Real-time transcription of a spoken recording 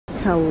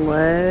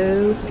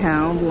Hello,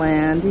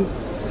 Poundland,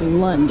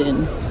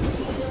 London,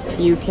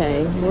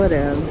 UK,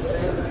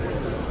 whatevs.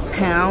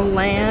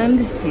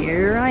 Poundland,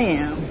 here I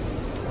am.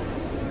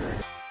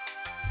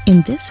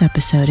 In this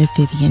episode of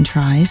Vivian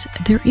Tries,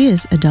 there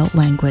is adult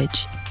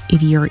language.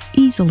 If you're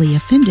easily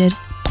offended,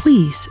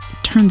 please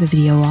turn the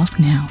video off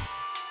now.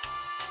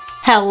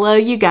 Hello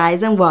you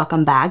guys, and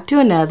welcome back to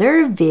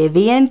another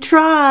Vivian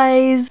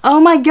Tries. Oh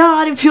my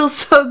god, it feels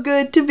so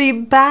good to be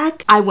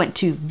back. I went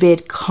to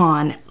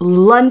VidCon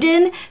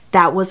London.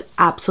 That was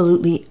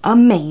absolutely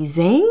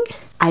amazing.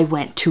 I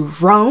went to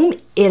Rome,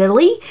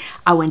 Italy.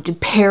 I went to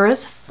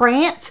Paris,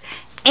 France,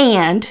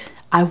 and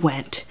I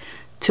went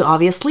to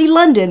obviously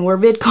London where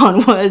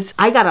VidCon was.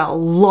 I got a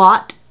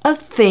lot of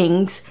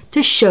things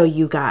to show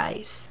you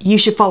guys. You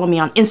should follow me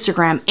on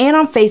Instagram and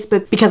on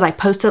Facebook because I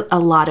posted a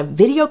lot of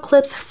video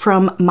clips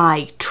from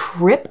my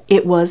trip.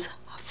 It was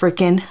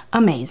freaking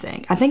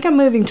amazing. I think I'm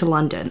moving to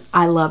London.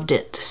 I loved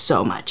it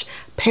so much.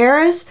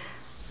 Paris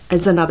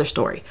is another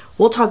story.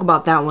 We'll talk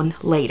about that one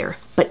later.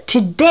 But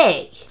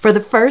today, for the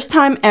first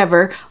time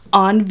ever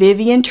on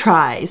Vivian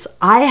Tries,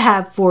 I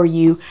have for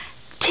you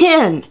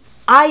 10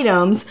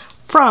 items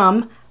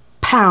from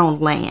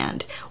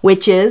Poundland,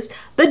 which is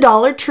the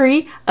Dollar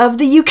Tree of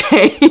the UK.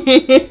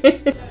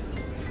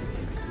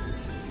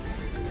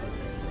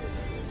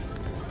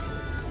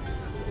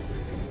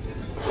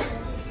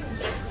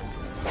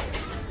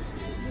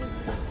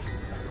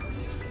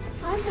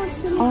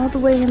 All the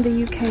way in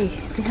the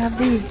UK, they have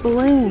these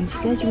balloons.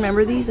 You guys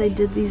remember these? I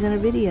did these in a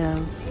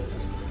video.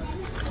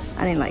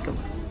 I didn't like them.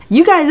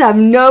 You guys have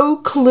no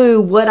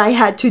clue what I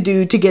had to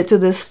do to get to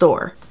this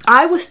store.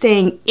 I was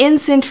staying in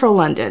central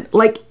London,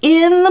 like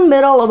in the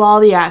middle of all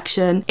the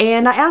action,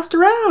 and I asked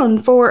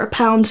around for a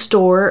pound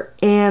store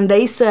and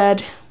they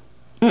said,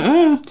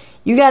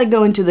 you gotta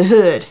go into the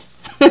hood.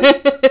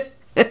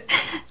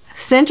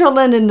 Central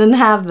London didn't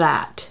have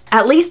that.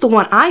 At least the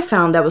one I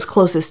found that was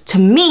closest to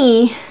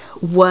me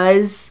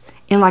was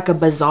in like a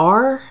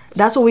bazaar.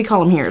 That's what we call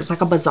them here. It's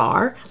like a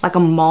bazaar, like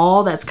a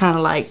mall that's kind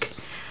of like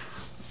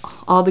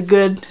all the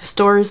good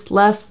stores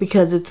left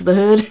because it's the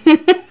hood.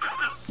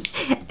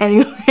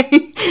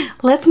 Anyway,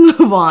 let's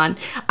move on.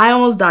 I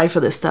almost died for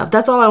this stuff.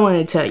 That's all I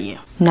wanted to tell you.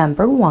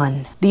 Number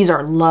 1. These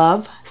are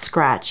love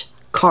scratch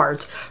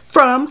cards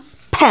from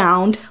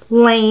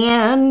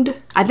Poundland.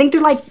 I think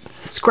they're like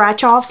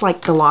scratch offs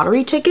like the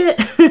lottery ticket,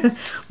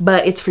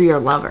 but it's for your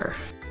lover.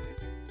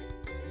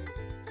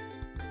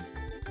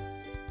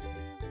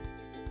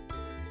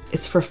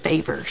 It's for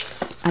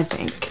favors, I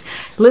think.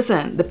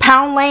 Listen, the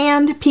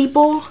Poundland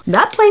people,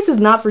 that place is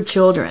not for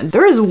children.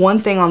 There is one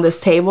thing on this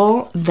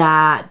table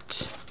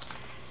that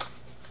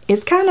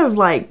it's kind of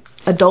like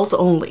adult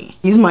only.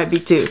 These might be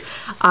too.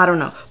 I don't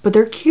know. But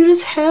they're cute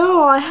as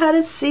hell. I had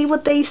to see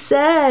what they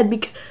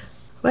said.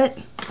 What?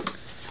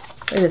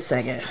 Wait a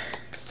second.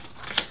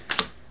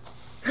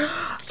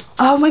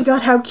 Oh my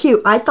god, how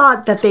cute. I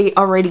thought that they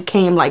already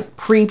came like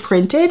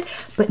pre-printed,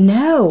 but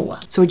no.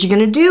 So what you're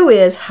gonna do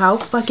is, how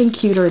fucking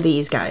cute are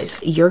these guys?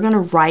 You're gonna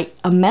write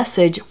a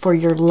message for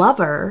your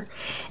lover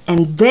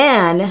and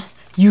then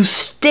you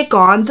stick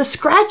on the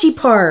scratchy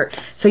part.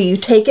 So you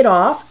take it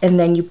off and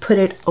then you put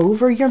it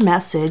over your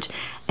message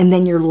and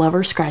then your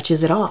lover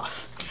scratches it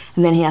off.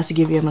 And then he has to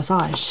give you a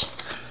massage.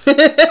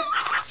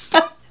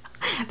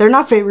 They're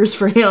not favors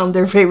for him,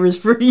 they're favors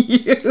for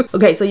you.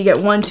 Okay, so you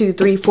get 1, 2,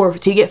 3, 4,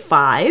 so you get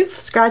 5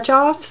 scratch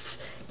offs.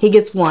 He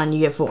gets 1, you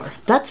get 4.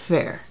 That's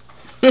fair.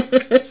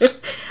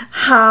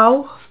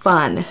 How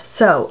fun.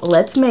 So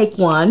let's make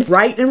one.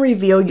 Write and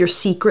reveal your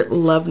secret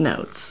love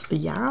notes.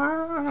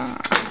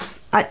 Yes.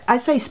 I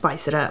say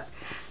spice it up.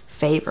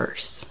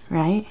 Favors,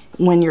 right?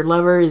 When your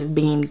lover is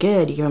being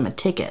good, you give him a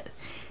ticket.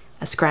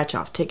 A scratch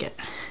off ticket.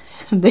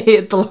 They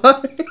hit the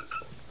lottery.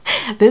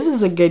 This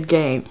is a good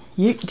game.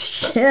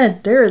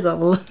 Shit, there is a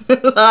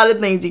lot of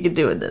things you can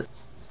do with this.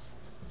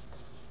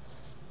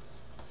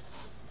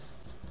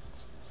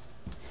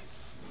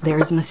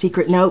 There's my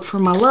secret note for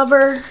my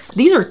lover.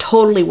 These are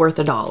totally worth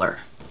 $1.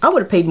 I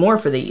would have paid more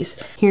for these.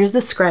 Here's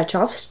the scratch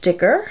off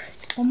sticker.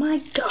 Oh my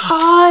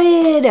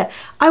god.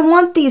 I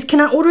want these. Can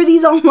I order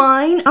these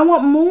online? I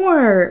want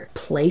more.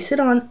 Place it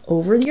on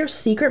over your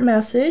secret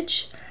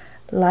message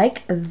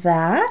like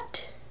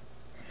that.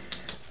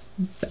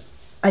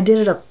 I did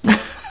it up.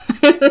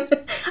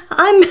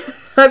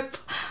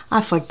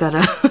 I fucked that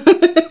up.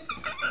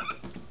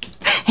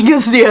 It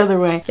goes the other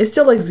way. It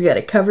still looks good.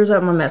 It covers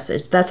up my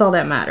message. That's all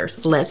that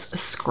matters. Let's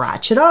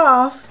scratch it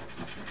off.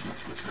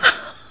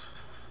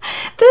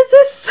 This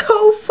is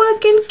so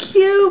fucking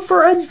cute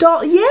for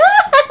adult.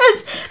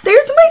 Yes!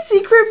 There's my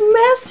secret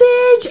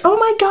message. Oh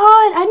my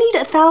god. I need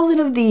 1,000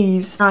 of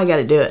these. Now I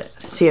gotta do it.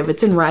 See, if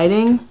it's in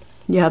writing,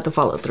 you have to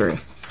follow through.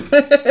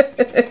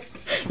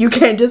 You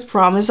can't just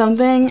promise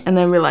something and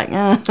then be like,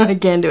 I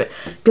can't do it.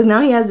 Because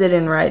now he has it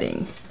in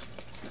writing.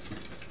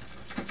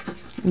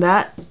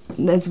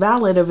 That's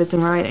valid if it's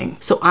in writing.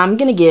 So I'm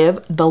going to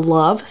give the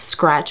love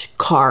scratch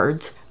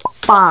cards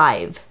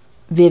 5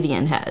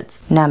 Vivian heads.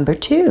 Number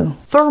 2,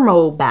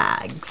 thermo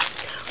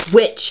bags,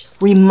 which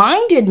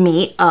reminded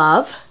me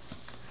of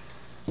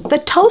the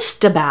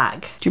toaster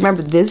bag. Do you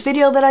remember this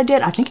video that I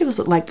did? I think it was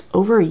like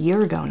over a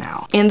year ago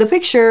now. In the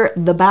picture,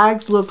 the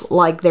bags look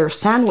like they're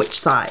sandwich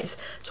size.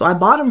 So I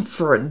bought them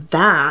for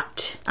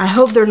that. I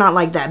hope they're not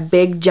like that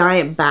big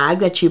giant bag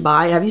that you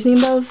buy. Have you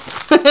seen those?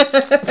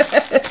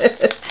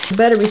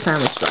 Better be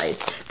sandwich size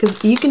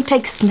because you can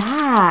take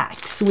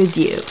snacks with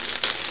you.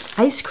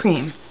 Ice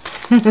cream.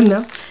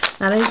 No,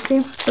 not ice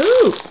cream.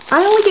 Ooh,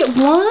 I only get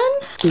one?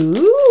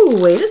 Ooh,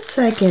 wait a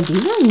second.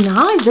 These are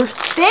nice. They're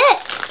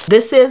thick.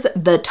 This is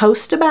the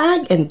toaster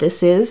bag and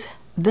this is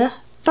the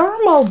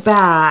thermal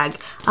bag.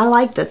 I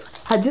like this.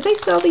 Do they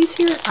sell these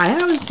here? I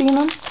haven't seen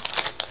them.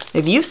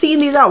 If you've seen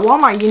these at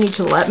Walmart, you need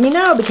to let me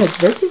know because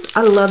this is,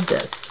 I love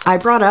this. I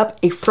brought up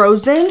a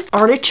frozen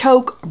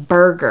artichoke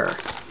burger.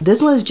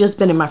 This one has just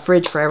been in my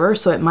fridge forever,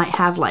 so it might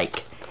have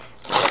like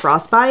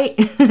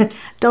frostbite.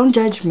 Don't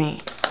judge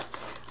me.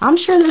 I'm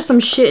sure there's some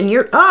shit in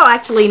your, oh,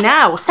 actually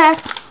no. I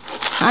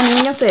ain't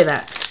even gonna say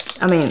that.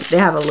 I mean, they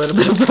have a little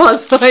bit of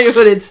frostbite,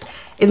 but it's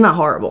not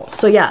horrible.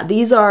 So yeah,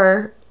 these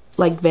are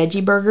like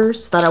veggie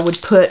burgers that I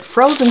would put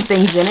frozen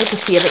things in it to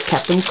see if it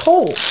kept them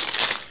cold.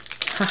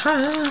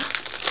 Haha.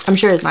 I'm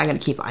sure it's not gonna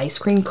keep ice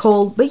cream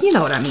cold, but you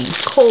know what I mean,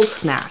 cold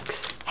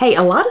snacks. Hey,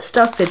 a lot of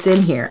stuff fits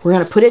in here. We're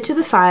gonna put it to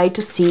the side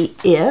to see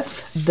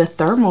if the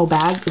thermal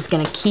bag is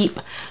gonna keep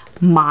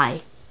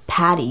my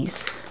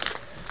patties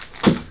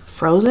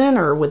frozen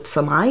or with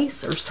some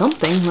ice or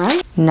something,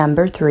 right?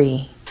 Number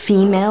 3,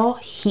 female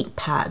heat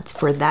pads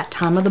for that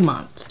time of the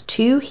month.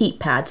 2 heat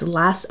pads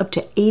last up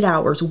to 8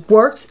 hours,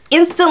 works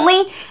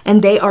instantly,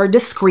 and they are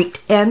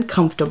discreet and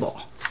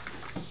comfortable.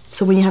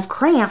 So when you have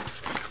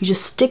cramps, you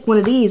just stick one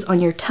of these on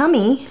your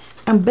tummy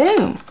and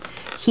boom,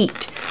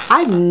 heat.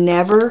 I've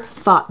never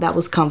thought that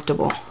was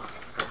comfortable.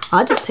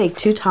 I'll just take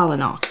 2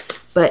 Tylenol,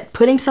 but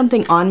putting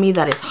something on me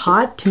that is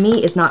hot to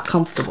me is not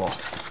comfortable.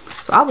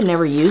 So I would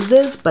never use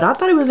this, but I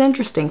thought it was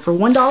interesting. For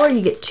 $1,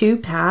 you get 2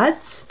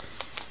 pads.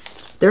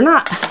 They're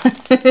not.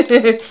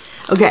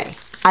 Okay,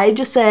 I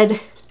just said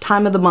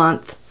time of the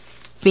month,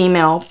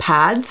 female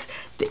pads.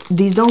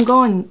 These don't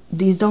go in,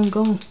 these don't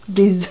go,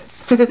 these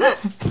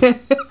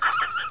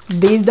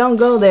don't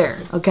go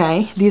there,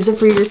 okay? These are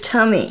for your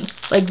tummy,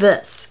 like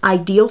this.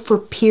 Ideal for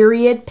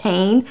period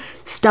pain,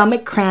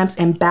 stomach cramps,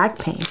 and back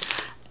pain.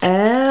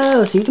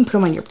 Oh, so you can put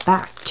them on your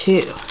back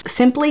too.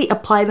 Simply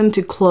apply them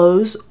to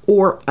clothes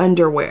or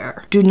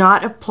underwear. Do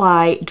not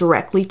apply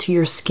directly to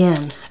your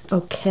skin.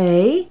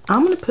 Okay,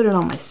 I'm gonna put it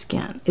on my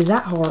skin. Is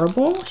that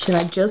horrible? Should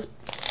I just,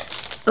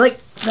 like,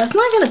 that's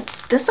not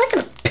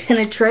gonna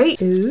penetrate.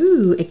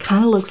 Ooh, it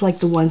kind of looks like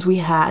the ones we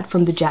had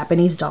from the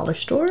Japanese dollar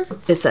store.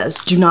 It says,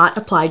 do not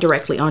apply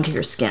directly onto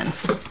your skin.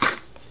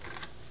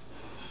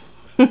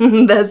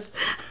 That's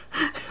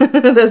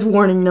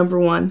warning number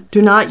 1.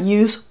 Do not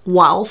use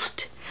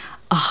whilst.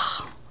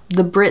 Oh,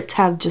 the Brits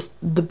have just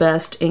the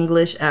best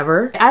English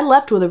ever. I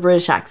left with a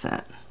British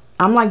accent.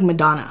 I'm like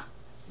Madonna,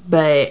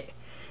 but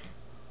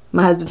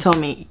my husband told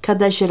me, cut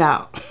that shit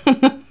out.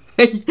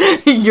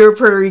 You're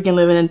Puerto Rican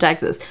living in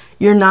Texas.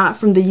 You're not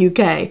from the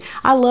UK.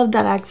 I love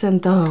that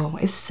accent though.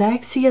 It's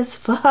sexy as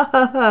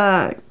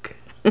fuck.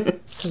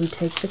 So we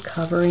take the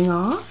covering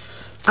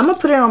off. I'm gonna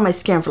put it on my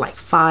skin for like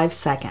 5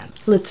 seconds.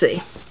 Let's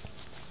see.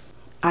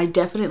 I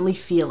definitely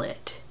feel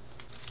it.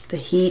 The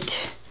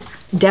heat.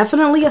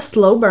 Definitely a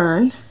slow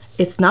burn.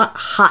 It's not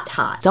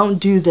hot. Don't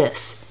do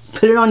this.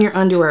 Put it on your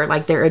underwear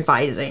like they're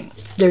advising.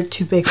 They're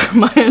too big for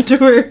my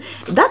underwear.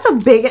 That's a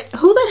big,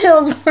 who the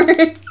hell's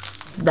wearing?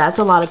 That's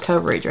a lot of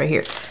coverage right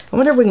here. I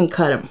wonder if we can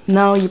cut them.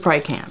 No, you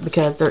probably can't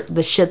because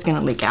the shit's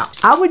gonna leak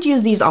out. I would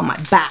use these on my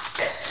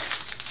back.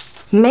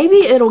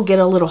 Maybe it'll get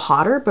a little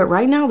hotter, but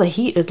right now the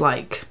heat is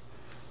like,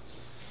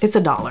 it's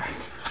 $1.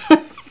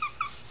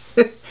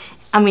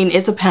 I mean,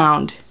 it's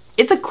 £1.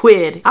 It's a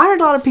quid. I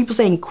heard a lot of people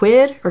saying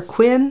quid or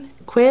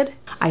quid.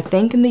 I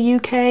think in the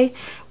UK,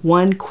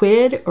 1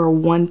 quid or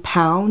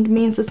 £1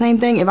 means the same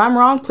thing. If I'm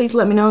wrong, please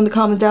let me know in the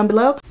comments down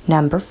below.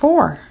 Number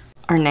 4.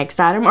 Our next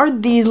item are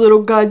these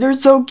little guys. They're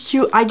so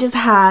cute. I just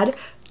had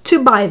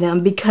to buy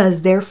them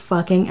because they're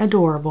fucking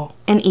adorable.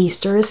 And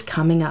Easter is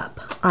coming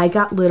up. I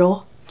got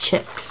little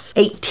chicks.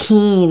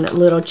 18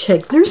 little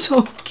chicks. They're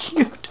so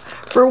cute.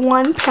 For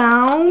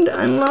 £1,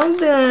 I love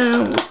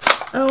them.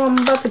 Oh, I'm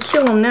about to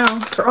kill them now.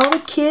 For all the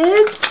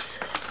kids,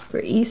 for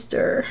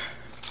Easter.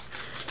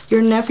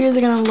 Your nephews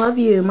are gonna love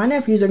you. My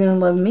nephews are gonna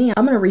love me.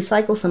 I'm gonna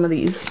recycle some of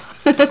these.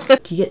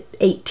 You get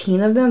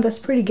 18 of them? That's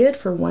pretty good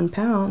for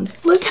 £1.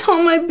 Look at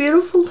all my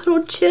beautiful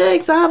little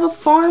chicks. I have a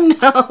farm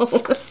now.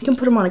 You can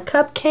put them on a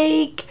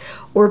cupcake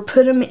or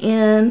put them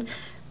in,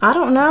 I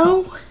don't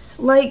know,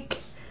 like,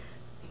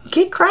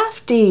 get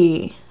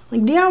crafty.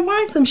 Like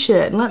DIY some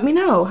shit and let me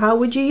know. How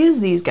would you use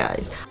these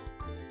guys?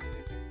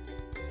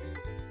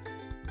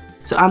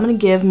 So I'm gonna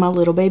give my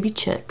little baby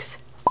chicks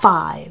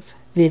 5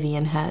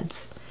 Vivian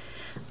heads.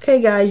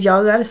 Okay guys,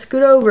 y'all gotta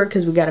scoot over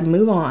because we gotta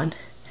move on.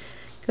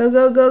 Go,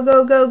 go, go,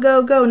 go, go,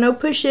 go, go. No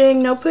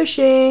pushing, no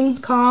pushing.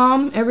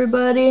 Calm,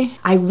 everybody.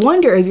 I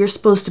wonder if you're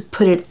supposed to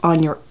put it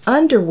on your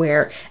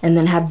underwear and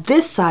then have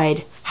this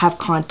side have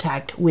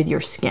contact with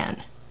your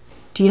skin.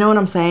 Do you know what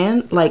I'm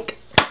saying? Like,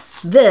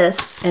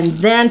 this and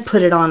then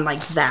put it on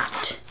like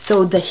that.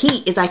 So the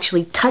heat is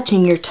actually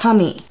touching your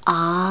tummy.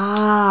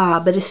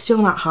 Ah, but it's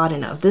still not hot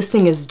enough. This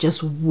thing is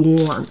just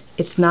warm.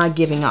 It's not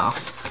giving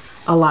off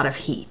a lot of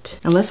heat.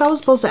 Unless I was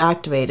supposed to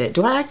activate it.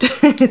 Do I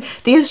activate it?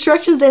 The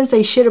instructions didn't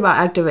say shit about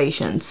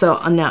activation. So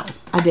no,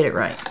 I did it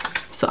right.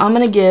 So I'm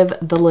gonna give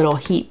the little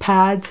heat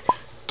pads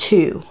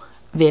 2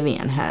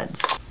 Vivian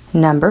heads.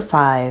 Number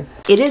 5.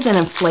 It is an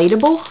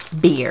inflatable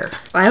beer.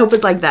 I hope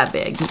it's like that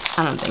big.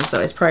 I don't think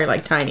so. It's probably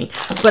like tiny.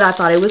 But I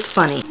thought it was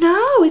funny.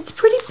 No, it's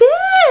pretty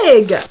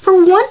big. For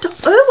one,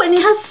 oh, and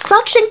it has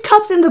suction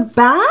cups in the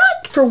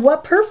back. For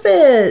what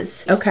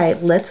purpose? Okay,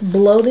 let's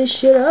blow this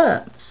shit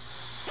up.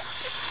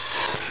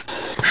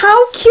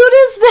 How cute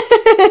is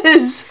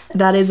this?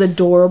 That is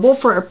adorable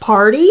for a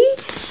party.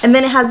 And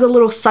then it has the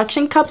little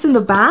suction cups in the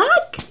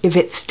back. If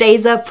it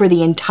stays up for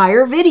the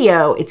entire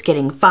video, it's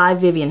getting 5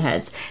 Vivian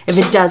heads. If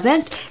it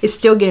doesn't, it's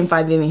still getting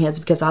 5 Vivian heads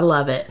because I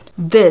love it.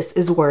 This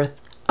is worth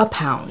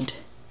 £1.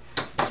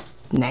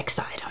 Next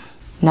item.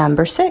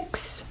 Number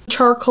 6.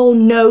 Charcoal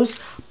nose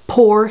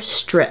pore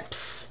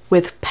strips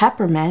with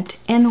peppermint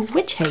and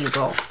witch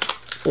hazel.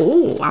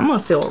 Oh, I'm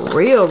gonna feel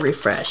real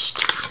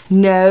refreshed.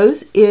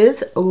 Nose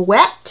is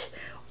wet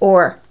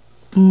or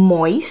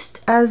moist,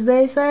 as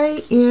they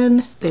say,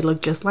 and they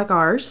look just like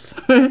ours.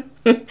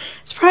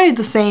 It's probably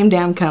the same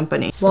damn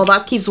company. While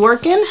that keeps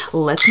working,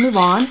 let's move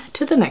on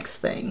to the next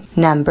thing.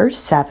 Number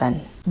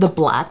 7. The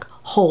black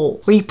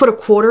hole, where you put a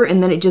quarter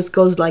and then it just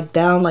goes like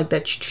down like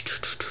that.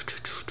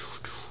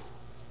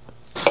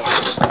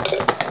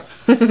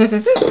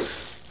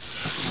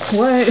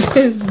 What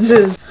is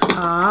this?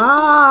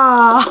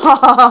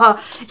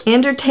 Ah,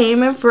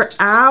 entertainment for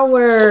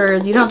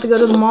hours. You don't have to go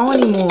to the mall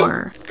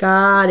anymore.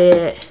 Got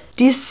it.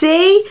 Do you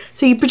see?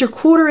 So you put your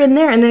quarter in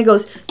there and then it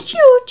goes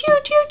choo, choo,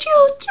 choo,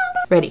 choo, choo.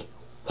 Ready?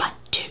 1,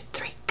 2,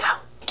 3, go.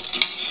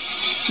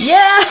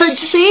 Yeah,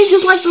 see?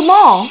 Just like the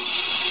mall.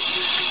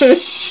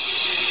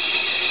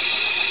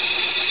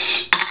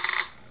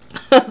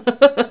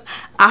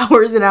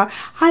 Hours and hours.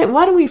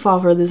 Why do we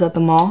fall for this at the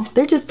mall?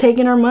 They're just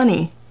taking our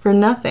money for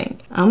nothing.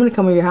 I'm gonna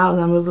come to your house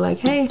and I'm gonna be like,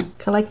 hey,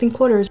 collecting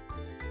quarters.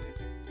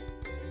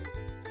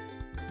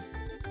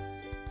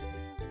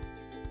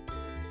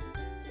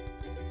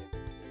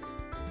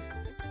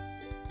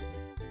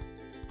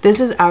 This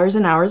is hours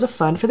and hours of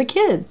fun for the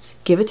kids.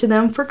 Give it to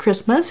them for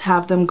Christmas,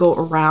 have them go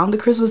around the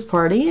Christmas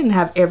party and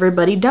have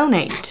everybody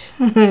donate.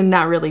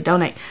 Not really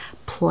donate,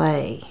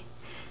 play.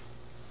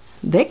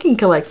 They can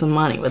collect some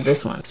money with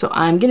this one. So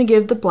I'm gonna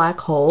give the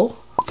black hole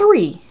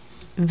 3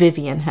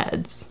 Vivian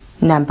heads.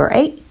 Number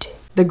 8.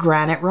 The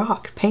granite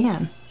rock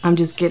pan. I'm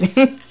just kidding.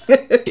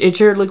 It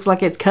sure looks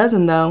like its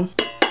cousin though.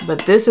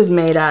 But this is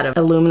made out of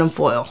aluminum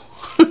foil.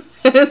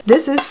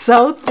 This is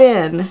so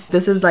thin.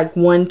 This is like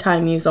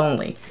one-time use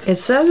only. It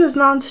says it's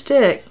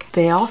non-stick.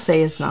 They all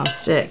say it's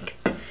non-stick.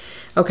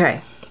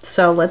 Okay,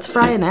 so let's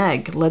fry an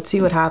egg. Let's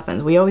see what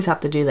happens. We always have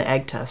to do the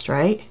egg test,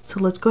 right? So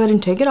let's go ahead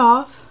and take it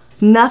off.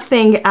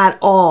 Nothing at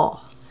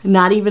all.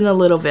 Not even a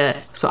little bit.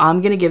 So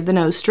I'm gonna give the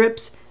nose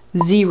strips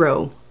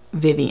 0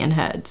 Vivian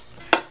heads.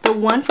 The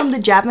one from the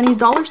Japanese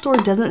dollar store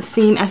doesn't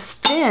seem as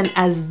thin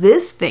as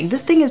this thing.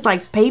 This thing is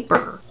like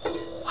paper.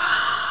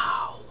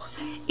 Wow.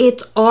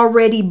 It's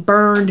already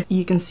burned.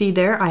 You can see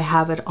there, I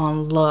have it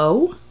on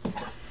low.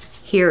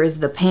 Here is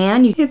the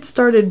pan. It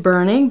started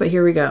burning, but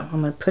here we go.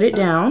 I'm gonna put it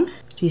down.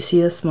 Do you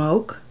see the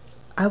smoke?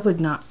 I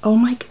would not, oh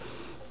my,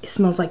 it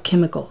smells like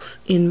chemicals.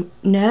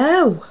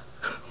 No.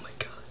 Oh my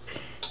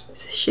God.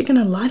 Is this shit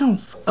gonna light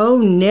on? Oh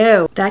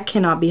no, that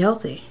cannot be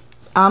healthy.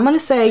 I'm gonna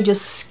say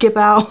just skip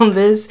out on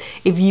this.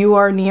 If you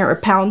are near a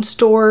pound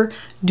store,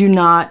 do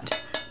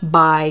not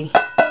buy.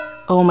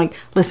 Oh my,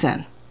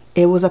 listen,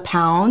 it was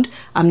 £1.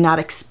 I'm not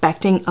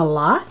expecting a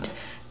lot.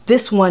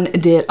 This one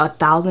did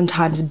 1,000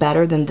 times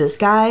better than this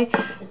guy.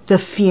 The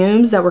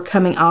fumes that were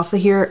coming off of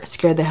here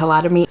scared the hell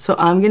out of me. So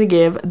I'm gonna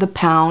give the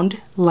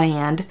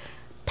Poundland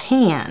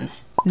pan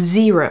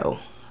 0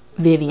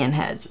 Vivian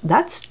heads.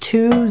 That's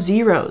 2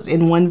 zeros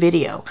in one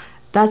video.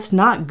 That's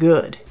not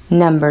good.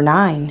 Number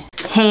 9.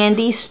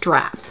 Handy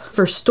strap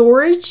for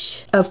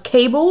storage of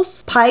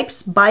cables,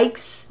 pipes,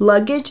 bikes,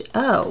 luggage.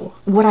 Oh,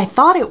 what I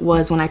thought it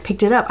was when I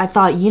picked it up, I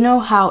thought, you know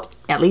how,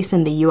 at least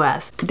in the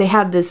US, they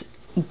have this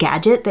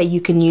gadget that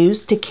you can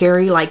use to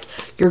carry like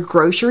your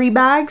grocery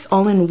bags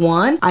all in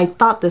one. I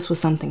thought this was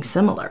something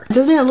similar.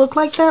 Doesn't it look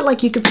like that?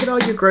 Like you could put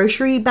all your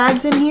grocery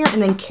bags in here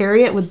and then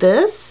carry it with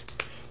this?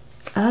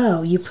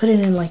 Oh, you put it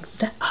in like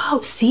that.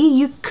 Oh, see,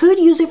 you could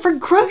use it for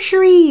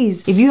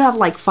groceries. If you have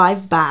like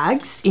 5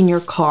 bags in your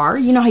car,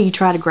 you know how you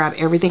try to grab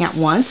everything at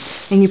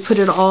once and you put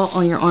it all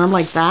on your arm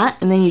like that,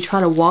 and then you try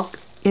to walk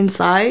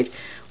inside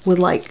with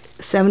like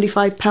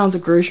 75 pounds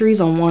of groceries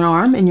on one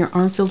arm and your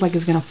arm feels like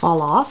it's gonna fall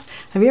off.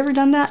 Have you ever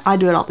done that? I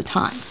do it all the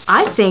time.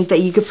 I think that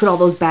you could put all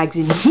those bags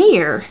in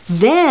here,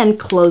 then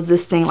close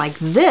this thing like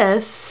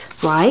this,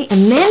 right?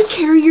 And then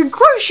carry your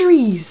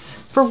groceries.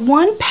 For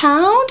 £1?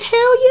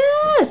 Hell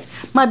yes!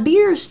 My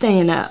beer is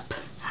staying up.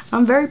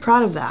 I'm very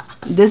proud of that.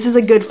 This is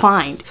a good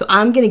find. So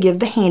I'm gonna give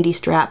the handy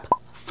strap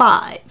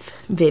 5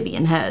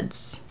 Vivian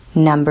heads.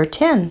 Number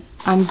 10,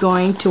 I'm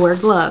going to wear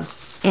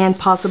gloves and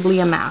possibly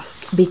a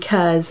mask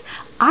because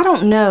I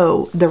don't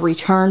know the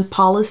return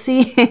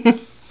policy.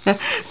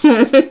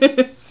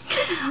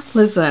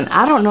 Listen,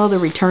 I don't know the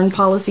return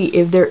policy,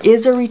 if there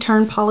is a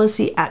return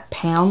policy at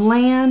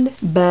Poundland,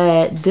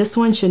 but this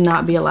one should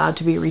not be allowed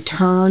to be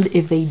returned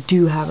if they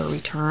do have a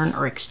return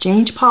or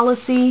exchange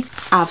policy.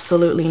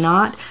 Absolutely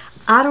not.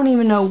 I don't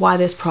even know why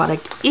this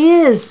product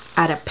is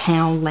at a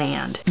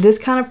Poundland. This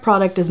kind of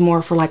product is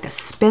more for like a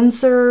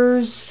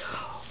Spencer's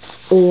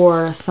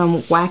or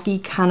some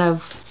wacky kind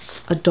of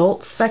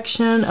adult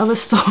section of a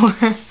store.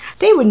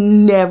 They would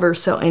never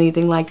sell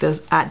anything like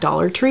this at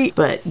Dollar Tree,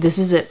 but this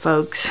is it,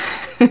 folks.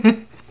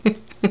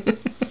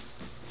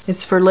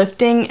 It's for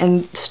lifting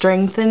and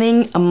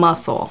strengthening a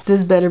muscle.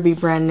 This better be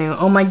brand new.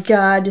 Oh my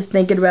God, just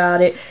thinking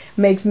about it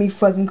makes me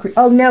fucking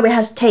oh no, it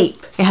has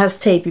tape. It has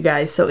tape, you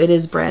guys, so it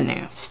is brand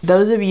new.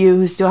 Those of you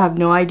who still have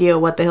no idea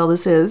what the hell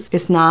this is,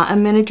 it's not a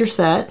miniature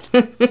set.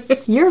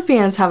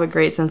 Europeans have a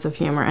great sense of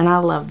humor, and I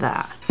love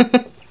that.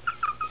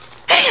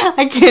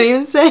 I can't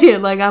even say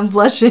it, like I'm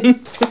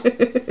blushing.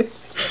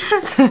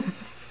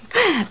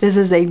 This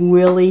is a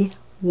Willy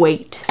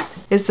weight.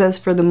 It says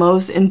for the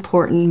most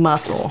important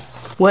muscle.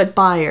 What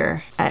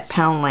buyer at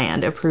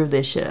Poundland approved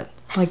this shit?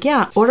 Like,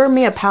 yeah, order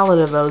me a pallet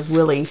of those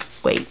Willy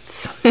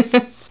weights.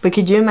 But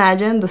could you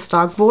imagine the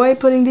stock boy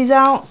putting these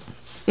out?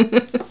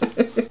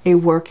 A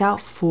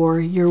workout for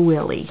your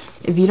Willy.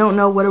 If you don't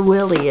know what a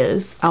Willy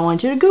is, I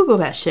want you to Google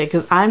that shit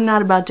because I'm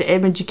not about to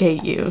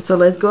educate you. So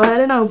let's go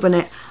ahead and open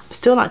it. I'm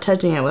still not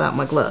touching it without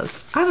my gloves.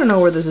 I don't know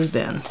where this has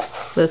been.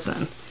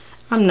 Listen,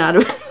 I'm not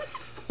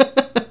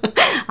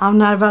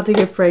about to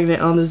get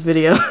pregnant on this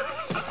video.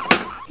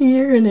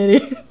 You're an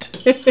idiot.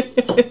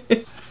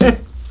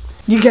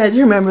 You guys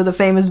remember the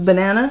famous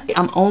banana?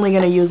 I'm only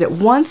gonna use it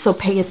once, so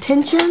pay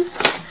attention.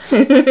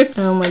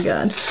 Oh my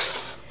God.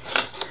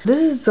 This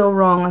is so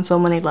wrong on so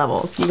many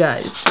levels, you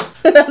guys.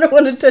 I don't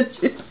want to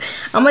touch it.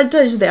 I'm gonna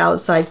touch the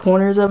outside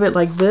corners of it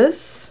like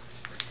this.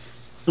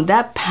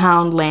 That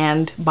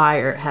Poundland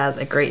buyer has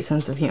a great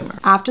sense of humor.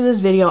 After this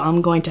video,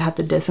 I'm going to have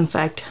to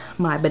disinfect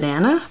my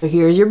banana. So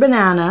here's your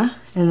banana,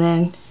 and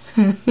then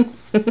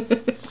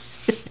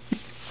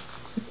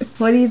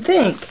what do you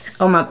think?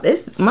 Oh, my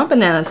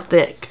banana's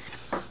thick.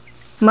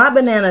 My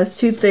banana is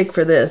too thick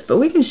for this, but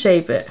we can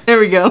shape it. There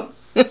we go.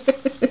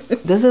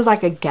 This is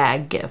like a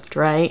gag gift,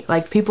 right?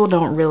 Like, people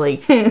don't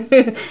really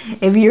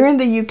if you're in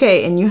the UK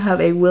and you have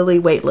a Willy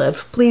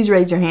weightlift, please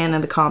raise your hand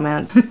in the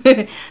comments.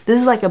 This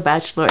is like a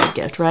bachelorette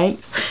gift, right?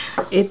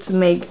 It's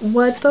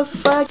what the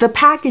fuck? The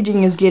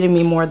packaging is getting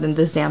me more than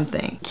this damn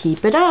thing.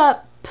 Keep it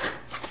up.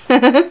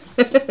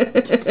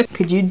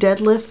 Could you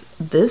deadlift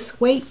this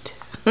weight?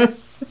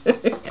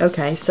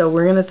 Okay, so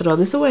we're gonna throw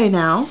this away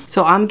now.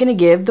 So I'm gonna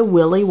give the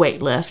Willy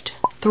weightlift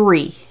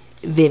 3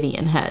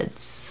 Vivian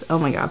heads. Oh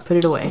my God, put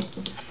it away.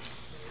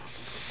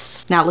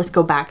 Now let's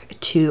go back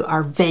to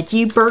our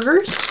veggie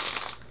burgers.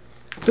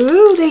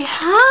 Ooh, they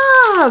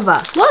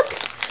have, look,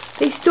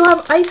 they still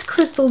have ice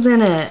crystals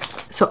in it.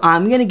 So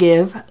I'm gonna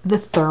give the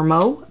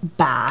thermo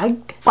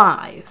bag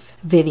 5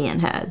 Vivian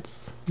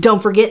heads.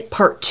 Don't forget,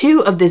 part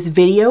 2 of this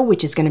video,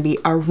 which is going to be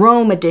a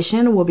Rome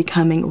edition, will be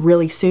coming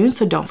really soon.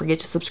 So don't forget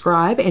to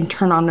subscribe and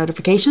turn on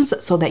notifications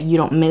so that you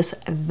don't miss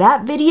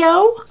that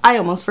video. I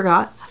almost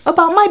forgot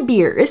about my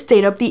beer. It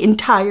stayed up the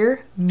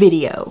entire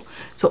video.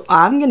 So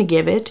I'm going to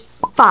give it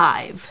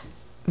 5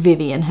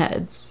 Vivian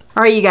heads.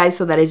 Alright, you guys,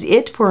 so that is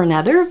it for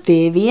another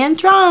Vivian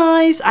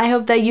Tries. I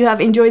hope that you have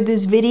enjoyed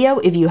this video.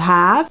 If you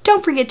have,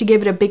 don't forget to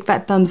give it a big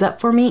fat thumbs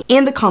up for me.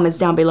 In the comments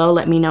down below,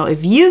 let me know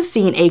if you've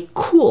seen a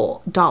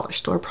cool dollar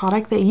store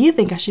product that you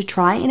think I should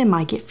try and it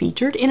might get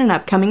featured in an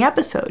upcoming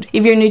episode.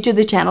 If you're new to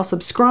the channel,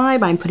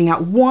 subscribe. I'm putting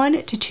out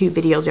 1 to 2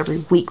 videos every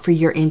week for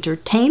your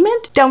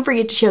entertainment. Don't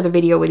forget to share the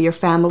video with your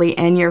family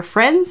and your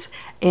friends,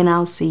 and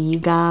I'll see you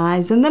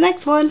guys in the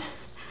next one.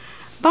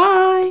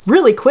 Bye!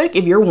 Really quick,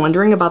 if you're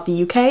wondering about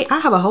the UK, I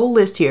have a whole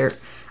list here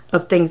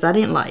of things I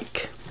didn't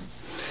like.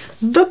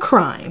 The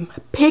crime.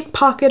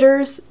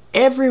 Pickpocketers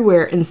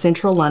everywhere in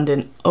central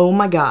London. Oh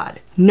my God.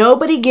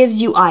 Nobody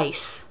gives you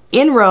ice.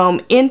 In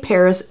Rome, in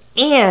Paris,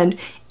 and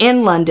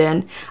in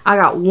London, I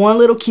got 1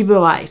 little cube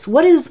of ice.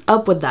 What is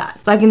up with that?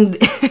 Like in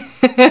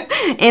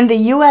the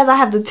US, I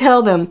have to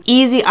tell them,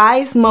 easy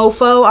ice,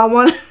 mofo. I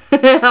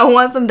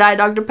want some Diet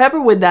Dr.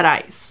 Pepper with that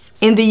ice.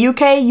 In the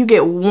UK, you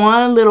get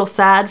 1 little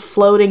sad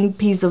floating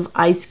piece of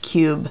ice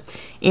cube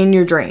in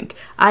your drink.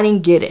 I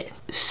didn't get it.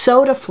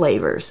 Soda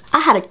flavors. I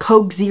had a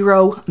Coke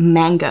Zero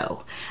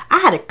mango. I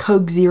had a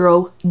Coke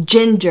Zero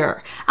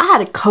ginger. I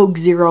had a Coke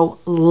Zero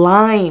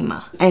lime.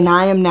 And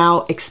I am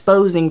now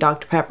exposing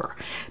Dr. Pepper.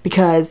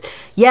 Because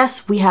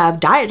yes, we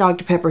have Diet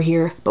Dr. Pepper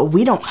here, but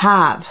we don't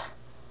have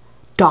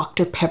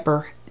Dr.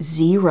 Pepper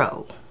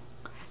Zero.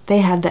 They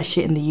have that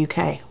shit in the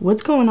UK.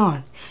 What's going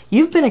on?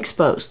 You've been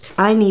exposed.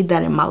 I need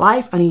that in my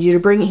life. I need you to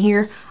bring it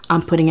here.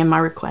 I'm putting in my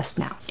request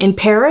now. In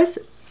Paris,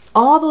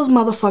 all those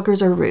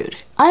motherfuckers are rude.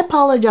 I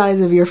apologize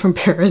if you're from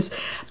Paris,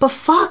 but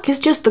fuck, it's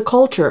just the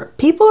culture.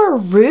 People are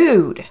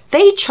rude.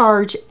 They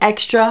charge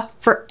extra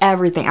for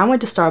everything. I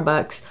went to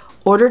Starbucks,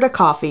 ordered a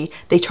coffee.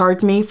 They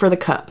charged me for the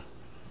cup.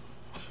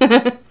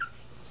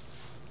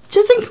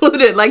 Just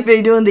include it like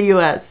they do in the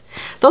US.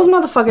 Those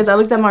motherfuckers, I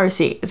looked at my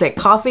receipt. It said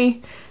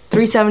coffee,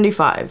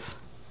 $3.75.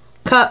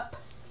 Cup,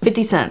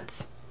 50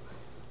 cents.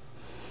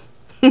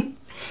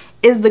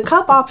 Is the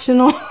cup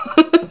optional?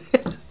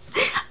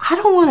 I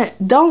don't want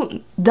it.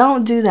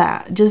 Don't do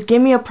that. Just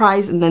give me a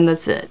price and then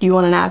that's it. You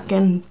want a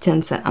napkin?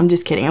 10 cents. I'm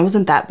just kidding. It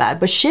wasn't that bad.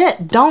 But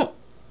shit, don't.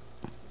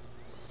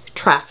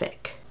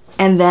 Traffic.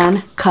 And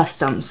then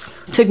customs.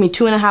 Took me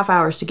 2.5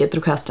 hours to get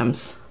through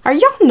customs. Are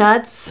y'all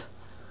nuts?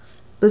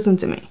 Listen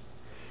to me.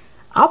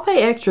 I'll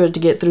pay extra to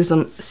get through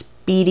some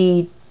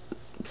speedy,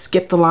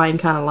 skip the line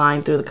kind of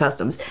line through the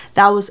customs.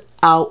 That was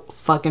out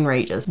fucking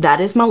rageous. That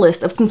is my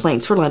list of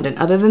complaints for London.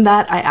 Other than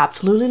that, I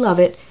absolutely love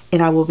it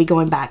and I will be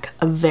going back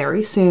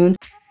very soon.